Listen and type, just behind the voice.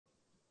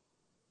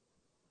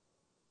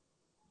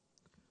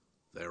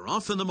They're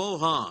off in the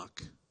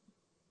Mohawk.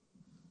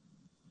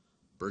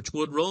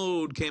 Birchwood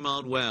Road came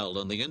out well.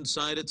 On the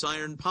inside, it's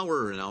Iron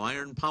Power. Now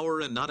Iron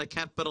Power and Not a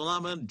Cat But a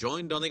Llama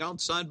joined on the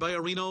outside by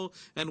Reno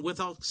and With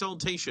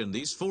Exaltation.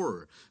 These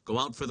four go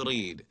out for the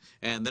lead.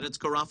 And then it's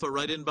Carafa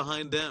right in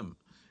behind them.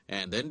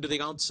 And then to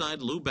the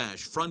outside, Lubash.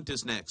 Front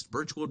is next.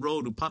 Birchwood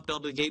Road, who popped out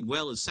of the gate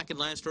well, is second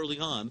last early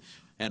on.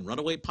 And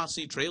Runaway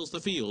Posse trails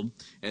the field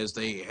as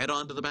they head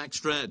on to the back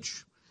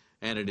stretch.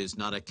 And it is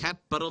Not a Cat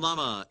But a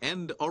Llama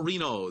and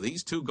Reno.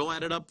 These two go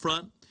at it up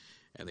front.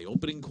 And the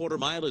opening quarter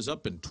mile is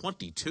up in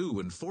 22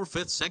 and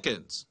 4/5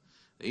 seconds.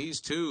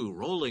 These two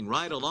rolling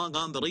right along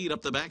on the lead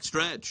up the back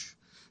stretch.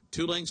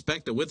 2 lengths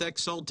back to With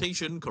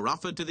Exaltation,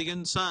 Carafa to the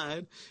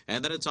inside,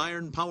 and then it's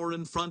Iron Power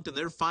in front, and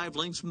they're 5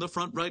 lengths from the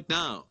front right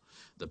now.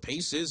 The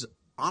pace is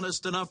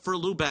honest enough for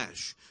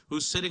Lubash,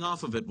 who's sitting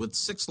off of it with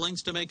 6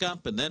 lengths to make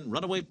up, and then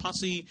Runaway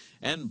Posse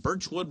and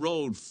Birchwood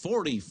Road,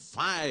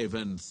 45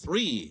 and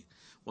 3.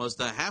 Was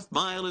the half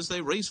mile as they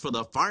race for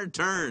the far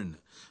turn.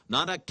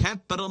 Not a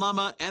Cat But a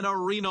Llama and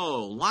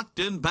Reno locked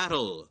in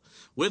battle.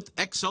 With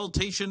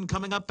Exaltation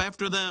coming up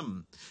after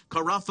them.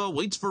 Carafa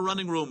waits for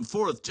running room,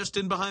 4th, just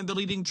in behind the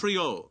leading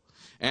trio.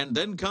 And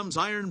then comes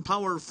Iron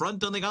Power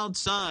front on the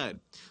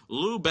outside.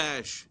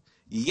 Lubash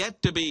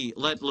yet to be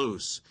let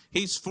loose.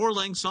 He's 4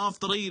 lengths off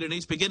the lead, and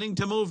he's beginning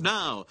to move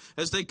now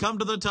as they come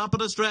to the top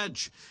of the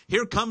stretch.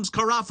 Here comes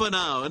Carafa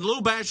now, and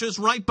Lubash is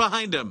right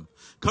behind him.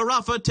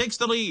 Carafa takes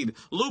the lead.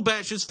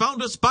 Lubash has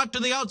found a spot to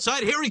the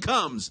outside. Here he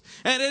comes.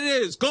 And it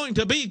is going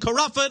to be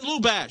Carafa and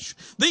Lubash.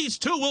 These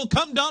two will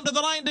come down to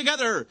the line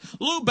together.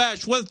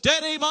 Lubash with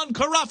dead aim on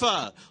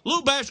Carafa.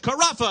 Lubash,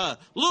 Carafa,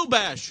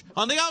 Lubash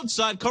on the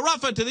outside.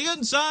 Carafa to the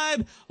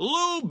inside.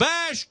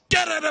 Lubash,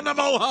 get it in the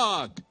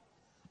Mohawk.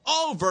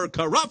 Over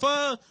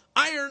Carafa,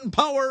 Iron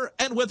Power,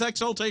 and With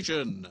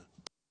Exaltation.